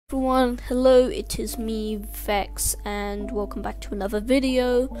Everyone, hello, it is me, Vex, and welcome back to another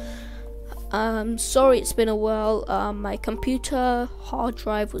video. Sorry it's been a while. My computer hard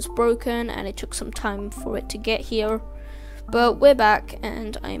drive was broken and it took some time for it to get here, but we're back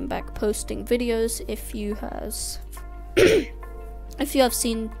and I'm back posting videos. If you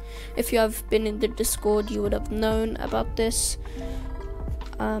have been in the Discord, you would have known about this.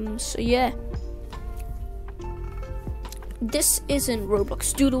 So yeah. This isn't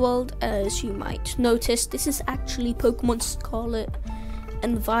Roblox Doodle World, as you might notice. This is actually Pokemon Scarlet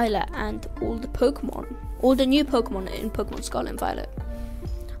and Violet and all the new Pokemon in Pokemon Scarlet and Violet.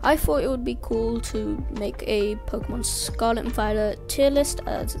 I thought it would be cool to make a Pokemon Scarlet and Violet tier list,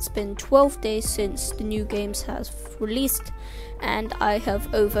 as it's been 12 days since the new games have released and I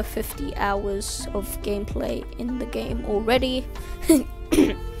have over 50 hours of gameplay in the game already.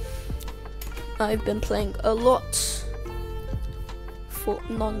 I've been playing a lot for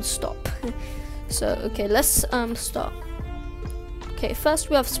non-stop. So okay, let's start. Okay, first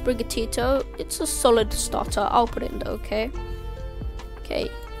we have Sprigatito. It's a solid starter. I'll put it in there, okay?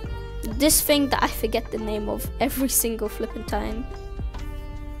 Okay, this thing that I forget the name of every single flipping time.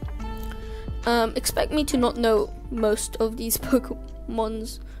 Expect me to not know most of these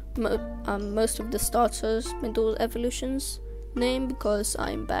Pokemon's most of the starters, middle evolutions name, because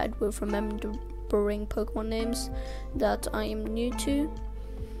I'm bad with remembering Pokemon names that I am new to.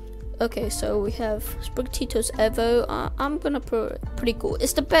 Okay, so we have Sprigatito's Evo. I'm gonna put pretty cool.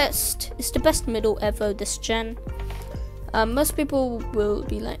 It's the best middle Evo this gen. Most people will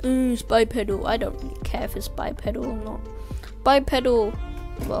be like, it's bipedal. I don't really care if it's bipedal or not. Bipedal,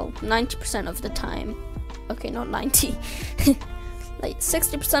 well, 90% of the time. Okay, not 90. Like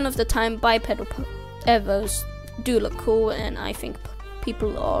 60% of the time, bipedal Evos do look cool, and I think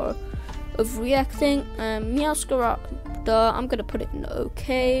people are overreacting. Meowscarada, I'm gonna put it in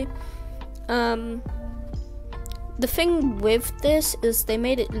okay. The thing with this is they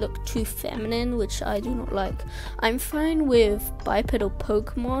made it look too feminine, which I do not like. I'm fine with bipedal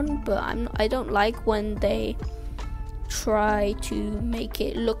Pokemon, but I don't like when they try to make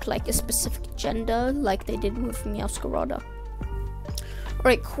it look like a specific gender, like they did with Meowscarada.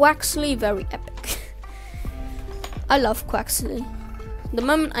 Alright, Quaxly, very epic. I love Quaxly. The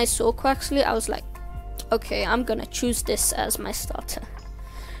moment I saw Quaxly, I was like, okay, I'm gonna choose this as my starter.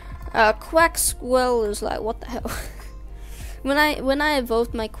 Quaxwell is like, what the hell? when I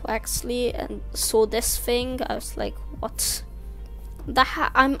evolved my Quaxly and saw this thing, I was like, what? The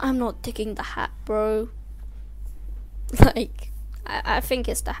hat? I'm not digging the hat, bro. Like, I think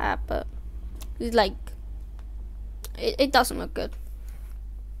it's the hat, but like, it doesn't look good.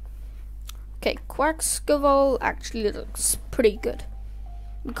 Okay, Quaxwell actually looks pretty good,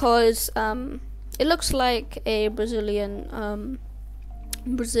 because it looks like a Brazilian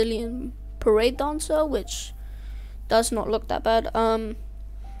parade dancer, which does not look that bad.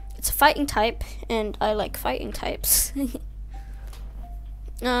 It's a fighting type, and I like fighting types.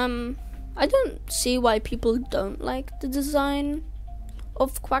 I don't see why people don't like the design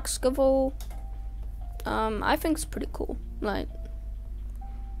of Quaxwell. I think it's pretty cool. Like,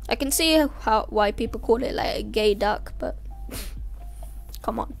 I can see why people call it like a gay duck, but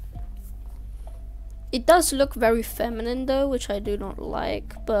come on. It does look very feminine though, which I do not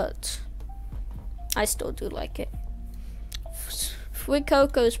like, but I still do like it.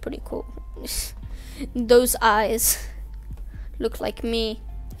 Fuecoco is pretty cool. Those eyes look like me.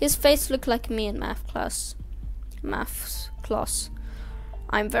 His face looked like me in maths class.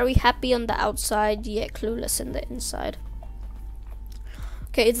 I'm very happy on the outside, yet clueless in the inside.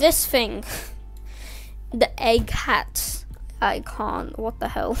 Okay, this thing. The egg hat. I can't. What the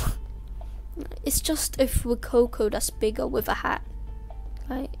hell? It's just a Fuecoco that's bigger with a hat.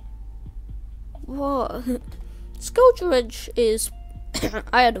 Like, what? Scoldridge is.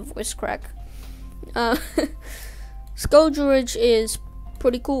 I had a voice crack. Scoldridge is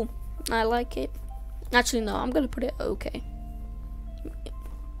pretty cool. I like it. Actually, no, I'm gonna put it okay.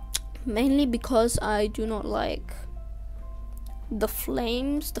 Mainly because I do not like the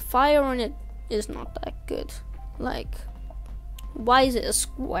flames. The fire on it is not that good. Like, why is it a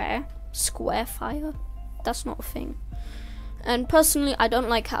square fire? That's not a thing. And personally, I don't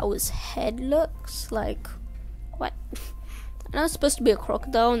like how his head looks. Like, what? I know it's supposed to be a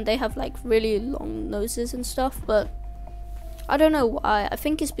crocodile and they have like really long noses and stuff, but I don't know why. I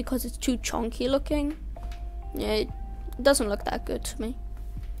think it's because it's too chunky looking. Yeah, it doesn't look that good to me.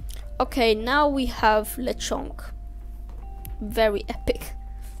 Okay, now we have Lechonk. Very epic.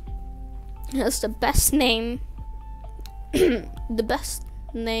 That's the best name. The best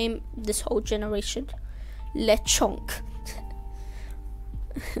name this whole generation. Lechonk.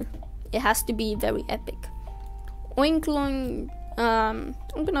 It has to be very epic. Oinkloin, I'm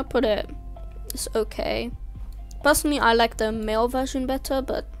gonna put it, it's okay. Personally, I like the male version better,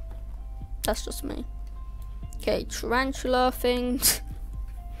 but that's just me. Okay, tarantula thing.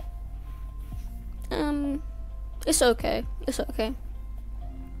 It's okay. It's okay.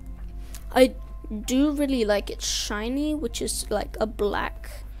 I do really like it shiny, which is like a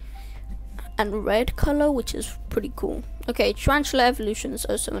black and red color, which is pretty cool. Okay, tarantula evolution is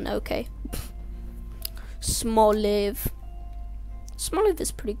also an okay. Smoliv. Smoliv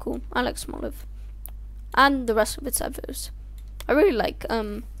is pretty cool. I like Smoliv. And the rest of its evers. I really like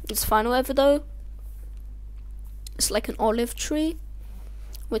its final ever though. It's like an olive tree,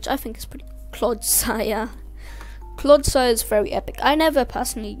 which I think is pretty Clodsire. Clodsire is very epic. I never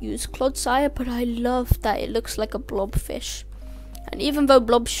personally use Clodsire, but I love that it looks like a blobfish. And even though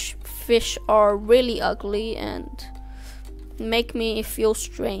blobfish are really ugly and make me feel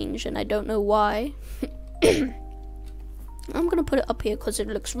strange, and I don't know why, I'm gonna put it up here because it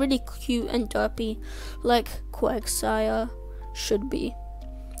looks really cute and derpy, like Quagsire should be.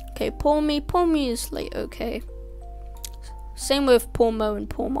 Okay, Pawmi. Pawmi is like okay. Same with Pawmo and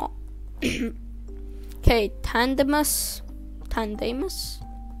Pawmot. Okay, Tandemus. Tandemus?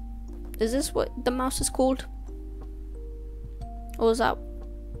 Is this what the mouse is called? Or is that?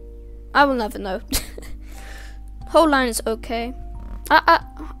 I will never know. Whole line is okay.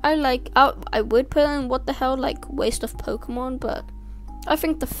 I would put in what the hell, like waste of Pokemon, but I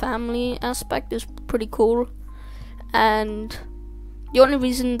think the family aspect is pretty cool. And the only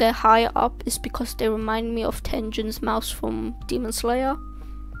reason they're higher up is because they remind me of Tenjin's mouse from Demon Slayer.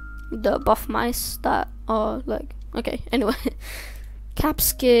 The buff mice that are like, okay, anyway.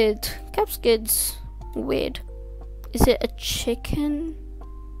 Capskid. Capskid's weird. Is it a chicken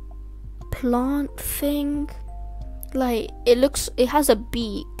plant thing? Like, it has a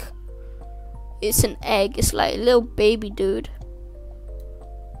beak. It's an egg. It's like a little baby dude.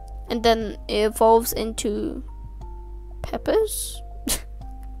 And then it evolves into peppers.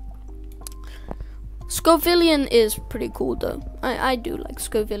 Scovillian is pretty cool though. I do like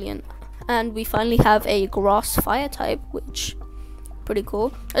Scovillian. And we finally have a grass fire type, which pretty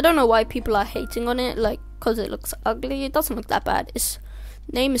cool. I don't know why people are hating on it, like, because it looks ugly. It doesn't look that bad. Its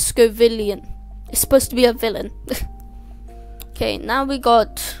name is Scovillian. It's supposed to be a villain. Okay, now we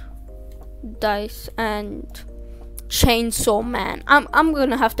got Dice and Chainsaw Man. I'm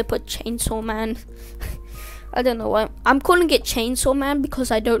gonna have to put Chainsaw Man. I don't know why. I'm calling it Chainsaw Man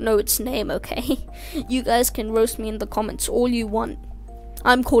because I don't know its name, okay? You guys can roast me in the comments all you want.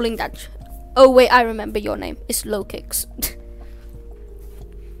 I'm calling that... Oh wait, I remember your name. It's Low Kicks.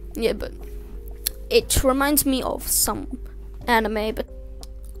 Yeah, but it reminds me of some anime, but...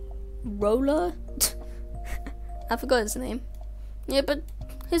 Roller? I forgot his name. Yeah, but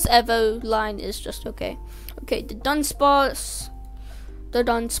his Evo line is just okay. Okay, the Dunsparce. The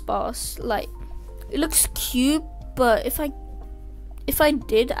Dunsparce, like... It looks cute, but if I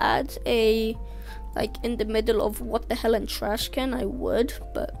did add a like in the middle of what the hell and trash can, I would.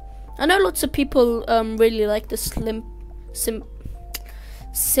 But I know lots of people really like the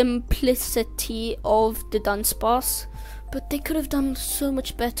simplicity of the Dunsparce, but they could have done so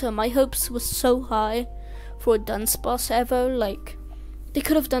much better. My hopes were so high for a Dunsparce Evo, like they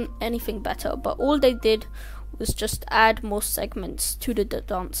could have done anything better, but all they did was just add more segments to the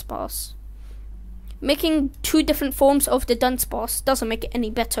Dunsparce. Making two different forms of the Dunsparce doesn't make it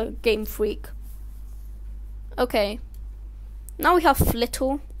any better, Game Freak. Okay. Now we have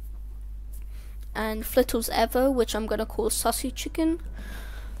Flittle. And Flittle's Evo, which I'm gonna call Sussy Chicken.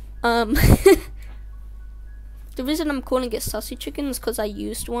 The reason I'm calling it Sussy Chicken is because I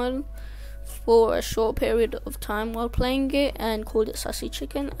used one for a short period of time while playing it and called it Sussy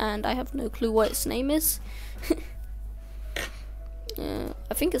Chicken, and I have no clue what its name is.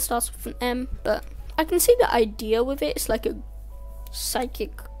 I think it starts with an M, but I can see the idea with it. It's like a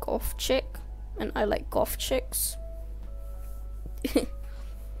psychic goth chick, and I like goth chicks.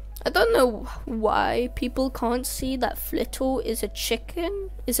 I don't know why people can't see that Flittle is a chicken,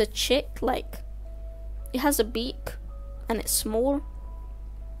 is a chick, like, it has a beak, and it's small.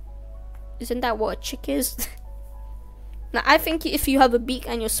 Isn't that what a chick is? Now, I think if you have a beak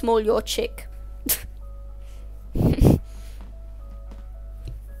and you're small, you're a chick.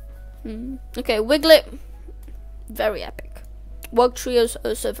 Okay, Wiglet, very epic. Wugtrio's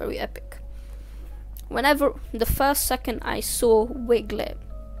also very epic. Whenever the first second I saw Wiglet,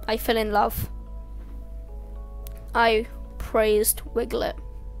 I fell in love. I praised Wiglet,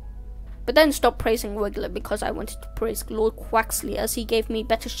 but then stopped praising Wiglet because I wanted to praise Lord Quaxley as he gave me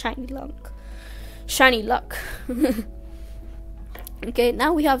better shiny luck. Okay,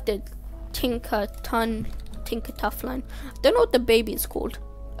 now we have the Tinker Tuffline. I don't know what the baby is called.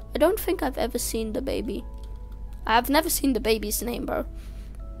 I don't think I've ever seen the baby. I've never seen the baby's name, bro.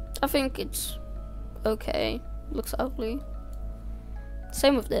 I think it's okay. Looks ugly.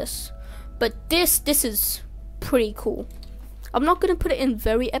 Same with this. But this is pretty cool. I'm not gonna put it in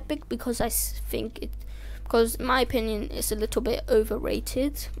very epic because because in my opinion it's a little bit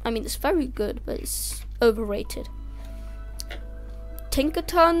overrated. I mean, it's very good, but it's overrated.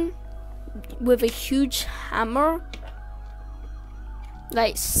 Tinkerton with a huge hammer.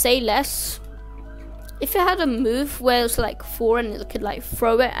 Like, say less. If it had a move where it's like 4 and it could like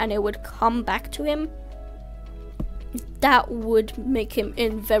throw it and it would come back to him, that would make him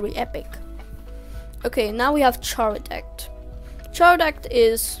in very epic. Okay, now we have Charodect. Charodect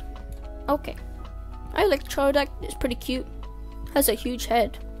is okay. I like Charodect. It's pretty cute. Has a huge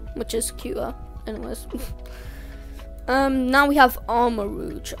head, which is cuter. Anyways. Now we have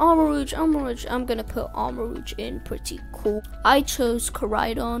Armarouge. Armarouge. I'm gonna put Armarouge in pretty cool. I chose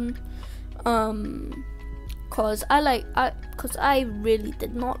Coridon, cause I really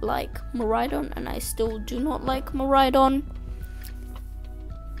did not like Miraidon, and I still do not like Miraidon.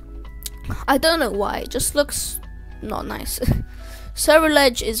 I don't know why. It just looks not nice.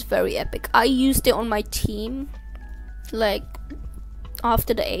 Ceruledge is very epic. I used it on my team, like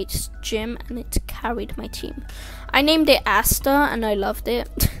after the 8th gym, and it carried my team. I named it Asta and I loved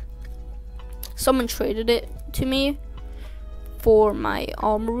it. Someone traded it to me for my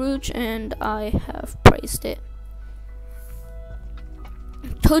Armarouge and I have praised it.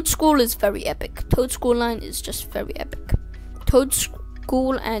 Toadschool is very epic. Toadschool line is just very epic.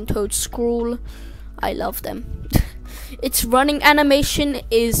 Toadschool and Toadscroll, I love them. Its running animation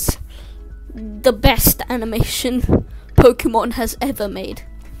is the best animation Pokemon has ever made.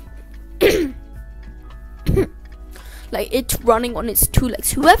 Like, it's running on its 2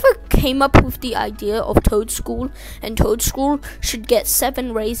 legs. Whoever came up with the idea of Toadschool and Toadscroll should get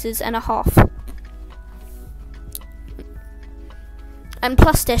 7 raises and a half. And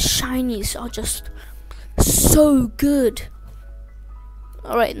plus their shinies are just so good.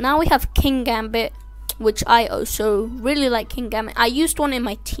 Alright, now we have King Gambit, which I also really like. King Gambit. I used one in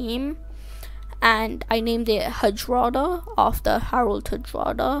my team and I named it Hadrada after Harold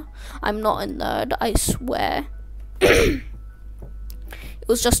Hadrada. I'm not a nerd, I swear. It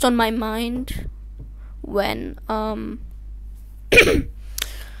was just on my mind when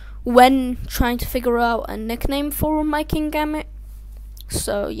when trying to figure out a nickname for my King Gambit.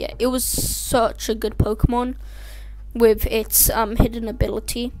 So yeah, it was such a good Pokemon with its hidden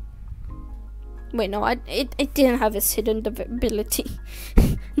ability. Wait, no, it didn't have its hidden ability.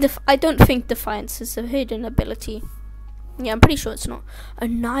 I don't think Defiance is a hidden ability. Yeah, I'm pretty sure it's not.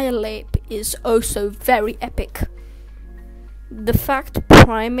 Annihilate is also very epic. The fact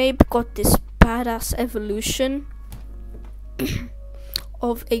Primeape got this badass evolution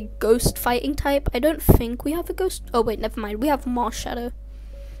of a ghost fighting type. I don't think we have a ghost. Oh wait, never mind. We have Marshadow.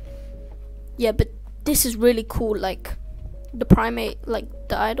 Yeah, but this is really cool. Like, the Primeape like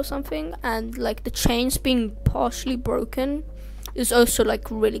died or something, and like the chains being partially broken is also like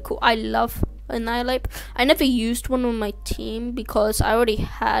really cool. I love Annihilate. I never used one on my team because I already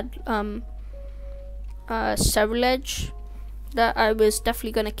had Ceruledge that I was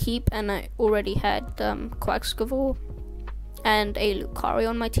definitely gonna keep, and I already had Quaxcavor and a Lucario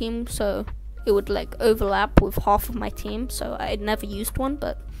on my team, so it would like overlap with half of my team. So I never used one,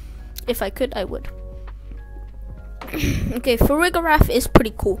 but if I could, I would. Okay, Farigiraf is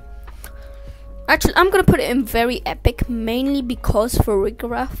pretty cool. Actually, I'm gonna put it in very epic, mainly because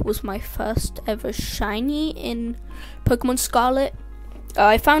Farigiraf was my first ever shiny in Pokemon Scarlet.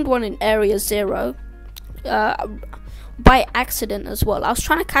 I found one in Area 0 by accident as well. I was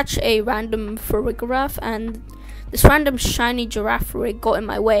trying to catch a random Farigiraf, and this random shiny Girafarig got in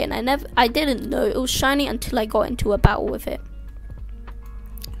my way, and I didn't know it was shiny until I got into a battle with it.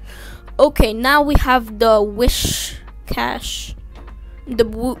 Okay, now we have the Wish Cache. The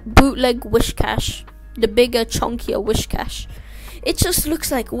bootleg Wish Cache, the bigger, chunkier Wish Cache. It just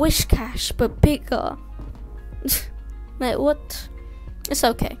looks like Wish Cache, but bigger. Like, what? It's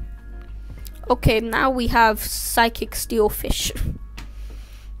okay. Okay, now we have Psychic Steelfish.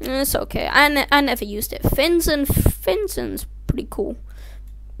 It's okay. I never used it. Finzen's pretty cool.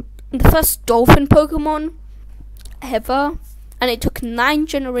 The first dolphin Pokemon ever, and it took 9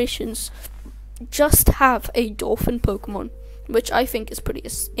 generations just to have a dolphin Pokemon, which I think is pretty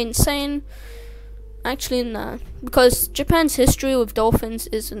insane. Actually, nah, because Japan's history with dolphins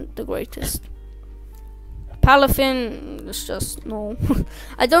isn't the greatest. Palafin is just no.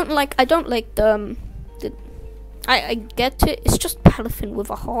 I don't like the I get it. It's just Palafin with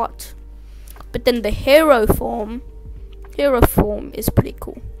a heart. But then the hero form is pretty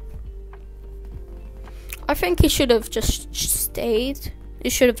cool. I think he should have just stayed.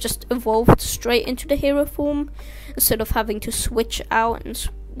 It should have just evolved straight into the hero form instead of having to switch out and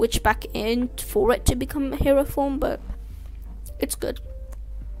switch back in for it to become a hero form, but it's good.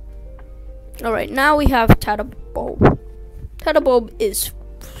 Alright, now we have Tadabulb. Tadabulb is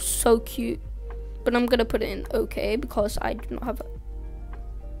so cute, but I'm gonna put it in okay because I do not have a...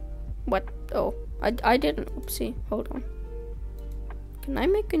 What? Oh, I didn't. Oopsie. Hold on. Can I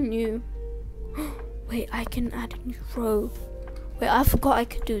make a new... Wait, I can add a new row. Wait, I forgot I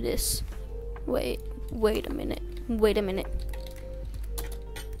could do this. Wait a minute.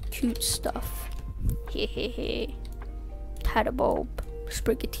 Cute stuff. Hehehe. Tadabulb.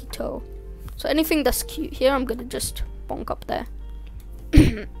 Sprigatito. So anything that's cute here, I'm gonna just bonk up there.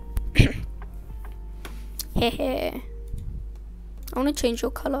 Hehe. I wanna change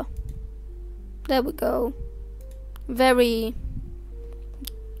your color. There we go. Very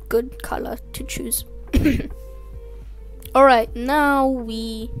good color to choose. Alright, now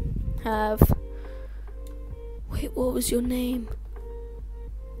we have... Wait, what was your name?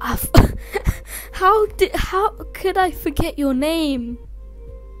 How could I forget your name?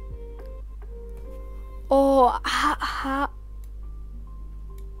 Oh,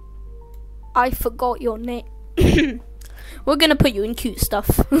 I forgot your name. We're gonna put you in cute stuff.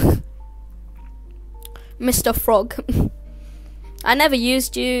 Mr. Frog. I never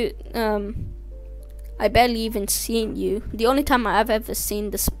used you. I barely even seen you. The only time I've ever seen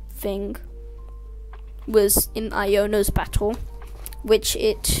this thing was in Iono's battle, which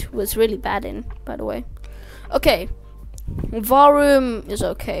it was really bad in, by the way. Okay, Varoom is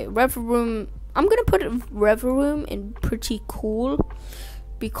okay. Reveroom, I'm gonna put Reveroom in pretty cool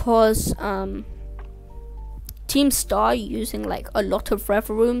because Team Star using like a lot of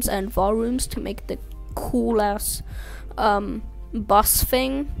Reverooms and Varooms to make the cool ass bus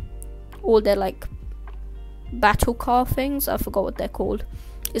thing, or their like battle car things. I forgot what they're called.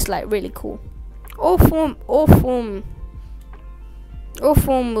 It's like really cool. All form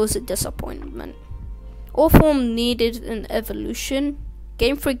was a disappointment. All form needed an evolution.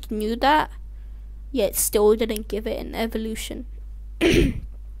 Game Freak knew that, yet still didn't give it an evolution.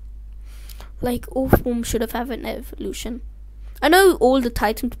 Like, all form should have had an evolution. I know all the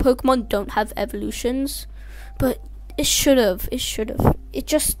Titan Pokemon don't have evolutions, but it should have. It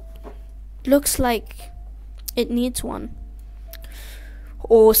just looks like it needs one.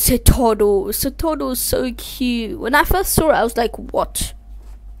 Or Cetoddle. Cetoddle is so cute. When I first saw it, I was like, what?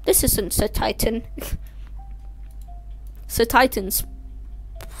 This isn't Cetitan. Cetitan's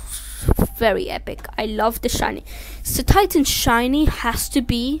very epic. I love the shiny. Cetitan's shiny has to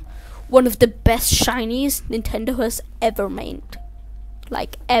be one of the best shinies Nintendo has ever made.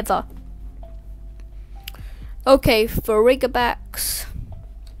 Like, ever. Okay, for Rigabax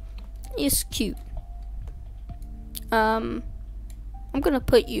is cute. I'm gonna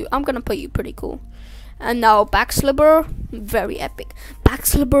put you pretty cool. And now Baxlibur, very epic.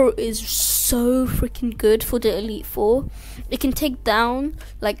 Baxlibur is so freaking good for the Elite Four. It can take down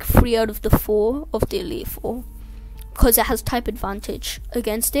like 3 out of the 4 of the Elite Four, because it has type advantage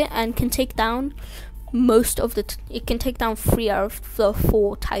against it, and can take down most of the. It can take down 3 out of the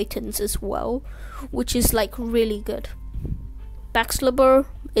 4 Titans as well, which is like really good. Baxlibur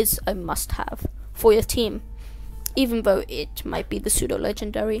is a must-have for your team, even though it might be the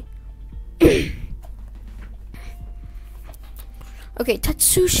pseudo-legendary. Okay,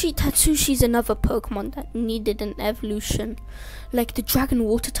 Tatsushi's another Pokemon that needed an evolution. Like, the Dragon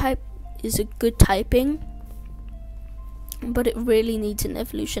Water type is a good typing, but it really needs an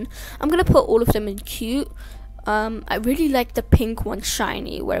evolution. I'm gonna put all of them in cute. I really like the pink one,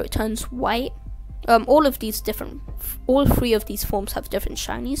 shiny, where it turns white. All 3 of these forms have different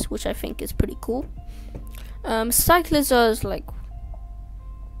shinies, which I think is pretty cool. Cyclizar is like...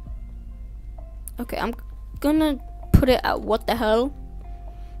 Okay, I'm gonna put it at what the hell.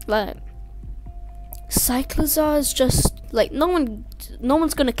 Like, Cyclizar is just like, no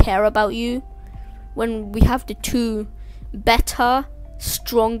one's gonna care about you when we have the 2 better,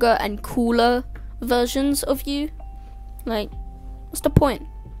 stronger and cooler versions of you. Like, what's the point?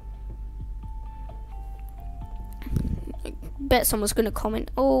 I bet someone's gonna comment,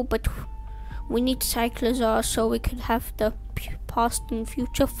 oh, but we need Cyclizar so we could have the past and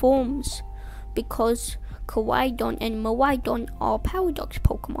future forms, because Kawaii and Mawai are Paradox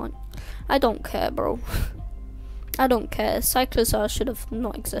Pokemon. I don't care, bro. I don't care. Cyclizar should have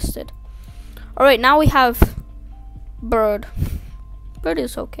not existed. Alright, now we have Bird. Bird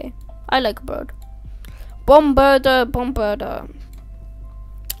is okay. I like Bird.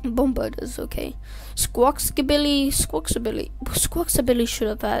 Bombarder's okay. Squawkabilly should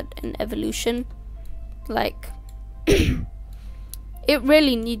have had an evolution. Like, it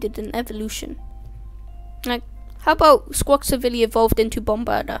really needed an evolution. Like, how about Squawkabilly evolved into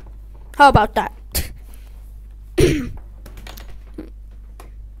Bombarder? How about that?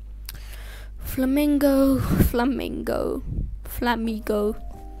 Flamigo.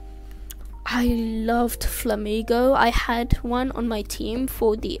 I loved Flamigo. I had one on my team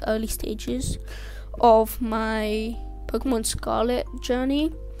for the early stages of my Pokemon Scarlet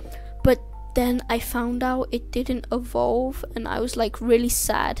journey, but then I found out it didn't evolve, and I was like really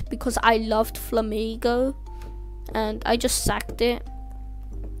sad because I loved Flamigo, and I just sacked it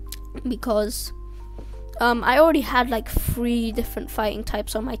because I already had like 3 different fighting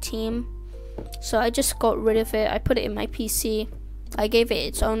types on my team, so I just got rid of it. I put it in my PC. I gave it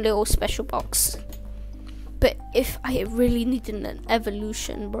its own little special box. But if I really needed an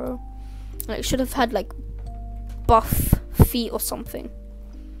evolution, bro, I should have had like buff feet or something.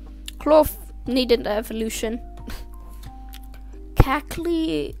 Cloth needed an evolution.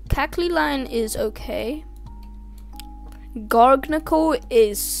 Cackley line is okay. Gargnacle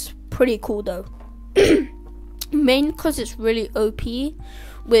is pretty cool though. Main because it's really OP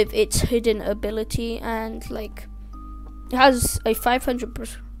with its hidden ability, and like it has a 500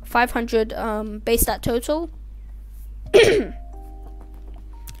 base stat total. It's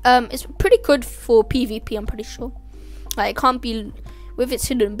pretty good for PvP, I'm pretty sure. Like, it can't be, with its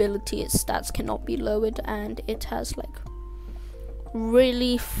hidden ability, its stats cannot be lowered, and it has like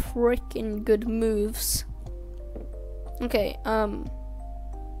really freaking good moves. Okay,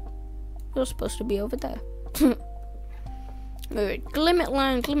 you're supposed to be over there. Alright,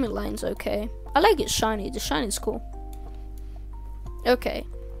 Glimmet line's okay. I like its shiny, the shiny's cool. Okay,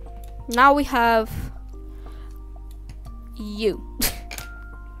 now we have you.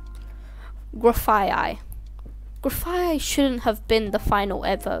 Grafii shouldn't have been the final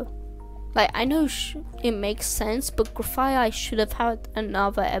Evo. Like, I know it makes sense, but Grafii should have had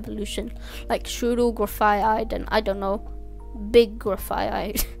another evolution. Like Strudel, Grafii, then I don't know, Big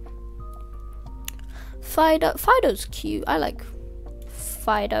Grafii. Fido's cute. I like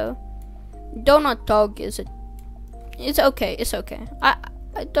Fido. Donut Dog is a. It's okay. It's okay. I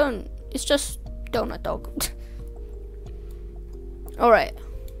don't. It's just Donut Dog. All right,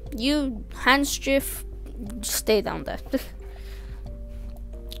 you Handstriff, stay down there.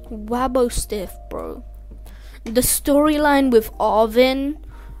 Wabostiff, bro. The storyline with Arvin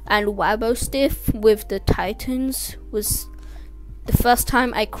and Wabostiff with the Titans was the first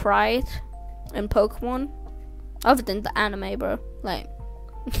time I cried in Pokemon, other than the anime, bro. Like,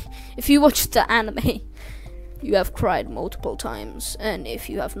 if you watch the anime, you have cried multiple times, and if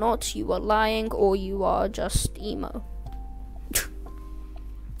you have not, you are lying or you are just emo.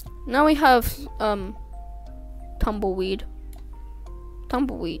 Now we have Tumbleweed.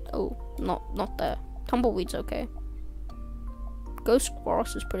 Oh, not there. Tumbleweed's okay. Ghost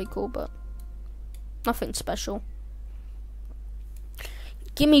Grass is pretty cool, but nothing special.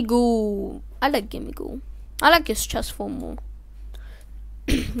 Gimmighoul. I like Gimmighoul. I like his chest form more.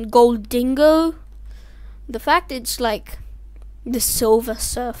 Goldingo. The fact it's like the Silver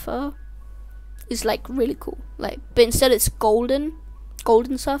Surfer is like really cool. Like, but instead it's Golden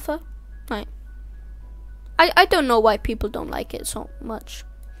Surfer. Like, I don't know why people don't like it so much.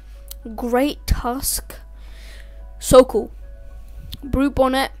 Great Tusk. So cool. Brute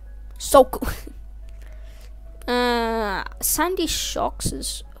Bonnet. So cool. Sandy Shocks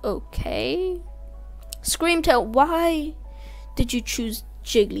is okay. Screamtail, why did you choose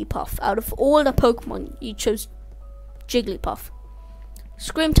Jigglypuff? Out of all the Pokemon, you chose Jigglypuff.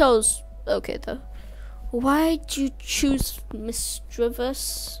 Screamtail's okay though. Why did you choose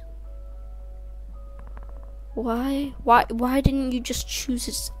Misdreavus? Why didn't you just choose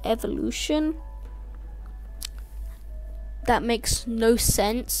its evolution? That makes no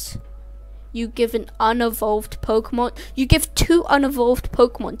sense. You give an unevolved Pokemon. You give 2 unevolved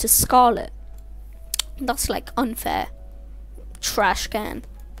Pokemon to Scarlet. That's like unfair. Trash can.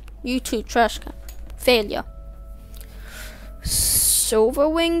 You two trash can. Failure.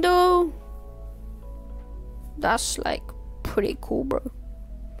 Silverwing though, that's like pretty cool, bro.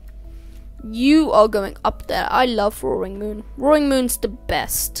 You are going up there. I love Roaring Moon. Roaring Moon's the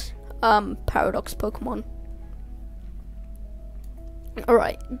best Paradox Pokemon.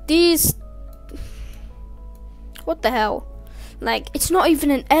 Alright, these, what the hell? Like, it's not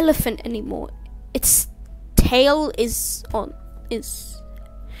even an elephant anymore. Its tail is it's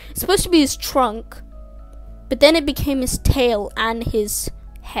supposed to be his trunk, but then it became his tail and his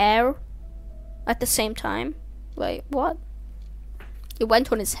hair. at the same time. Wait, what? It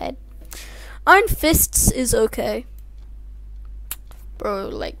went on his head. Iron Fists is okay. Bro,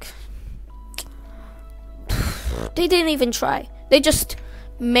 like... They didn't even try. They just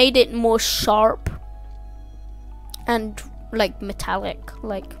made it more sharp. And, like, metallic.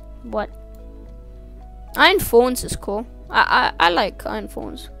 Like, what? Iron Thorns is cool. I like Iron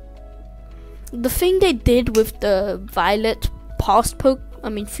Thorns. The thing they did with the Violet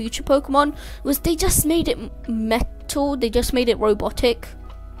future Pokemon was they just made it metal. They just made it robotic.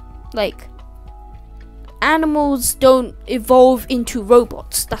 Like, animals don't evolve into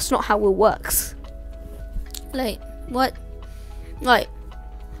robots. That's not how it works. Like, what? Like,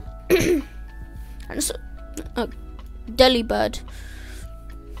 and so, Delibird.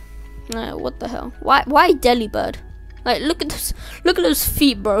 What the hell? Why Delibird? Like, look at those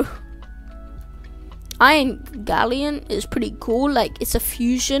feet, bro. Iron Galleon is pretty cool. Like, it's a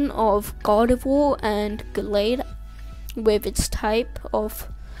fusion of Gardevoir and Gallade with its type of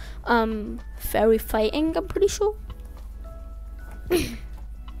fairy fighting, I'm pretty sure.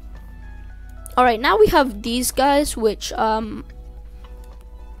 Alright, now we have these guys, which I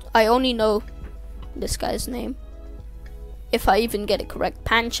only know this guy's name, if I even get it correct.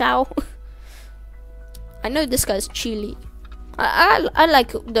 Panchow. I know this guy's Chili. I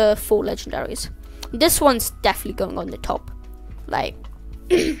like the 4 legendaries. This one's definitely going on the top. Like,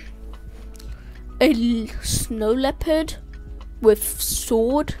 a snow leopard with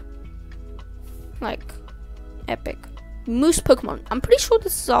sword. Like, epic. Moose Pokemon. I'm pretty sure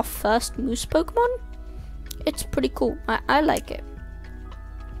this is our first moose Pokemon. It's pretty cool. I like it.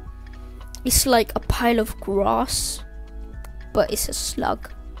 It's like a pile of grass, but it's a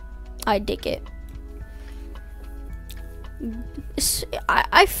slug. I dig it.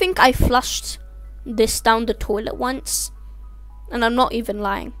 I think I flushed this down the toilet once, and I'm not even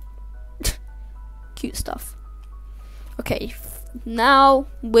lying. Cute stuff. Okay, now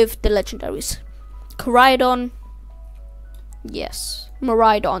with the legendaries. Koraidon. Yes.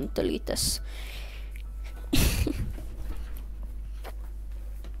 Miraidon. Delete this.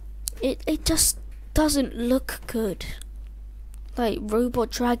 It just doesn't look good. Like,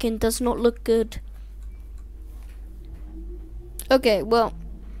 Robot Dragon does not look good. Okay, well,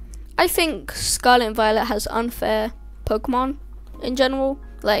 I think Scarlet and Violet has unfair Pokemon in general.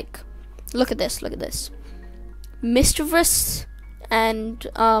 Like, look at this, look at this. Mischievous and,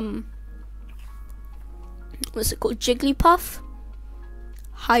 what's it called? Jigglypuff.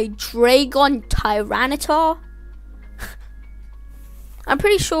 Hydreigon Tyranitar. I'm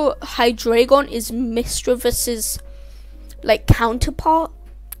pretty sure Hydreigon is Mistrevous's, like, counterpart.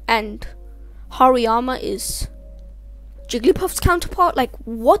 And Hariyama is Jigglypuff's counterpart. Like,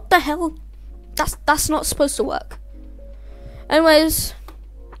 what the hell? That's not supposed to work. Anyways,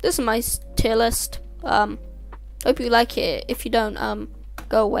 this is my tier list. Hope you like it. If you don't,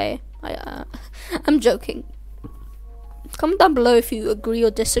 go away. I'm joking. Comment down below if you agree or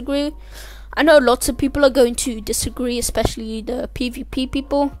disagree. I know lots of people are going to disagree, especially the PvP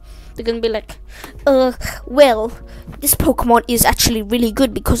people. They're gonna be like, well, this Pokemon is actually really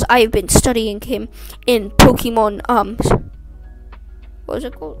good because I've been studying him in Pokemon, what was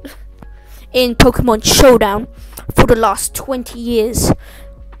it called? In Pokemon Showdown for the last 20 years.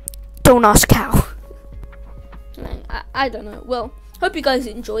 Don't ask how. I don't know. Well, hope you guys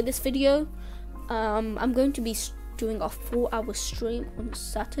enjoyed this video. I'm going to be doing a 4-hour stream on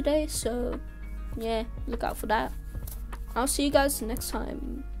Saturday, so yeah, look out for that. I'll see you guys next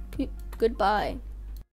time. Goodbye.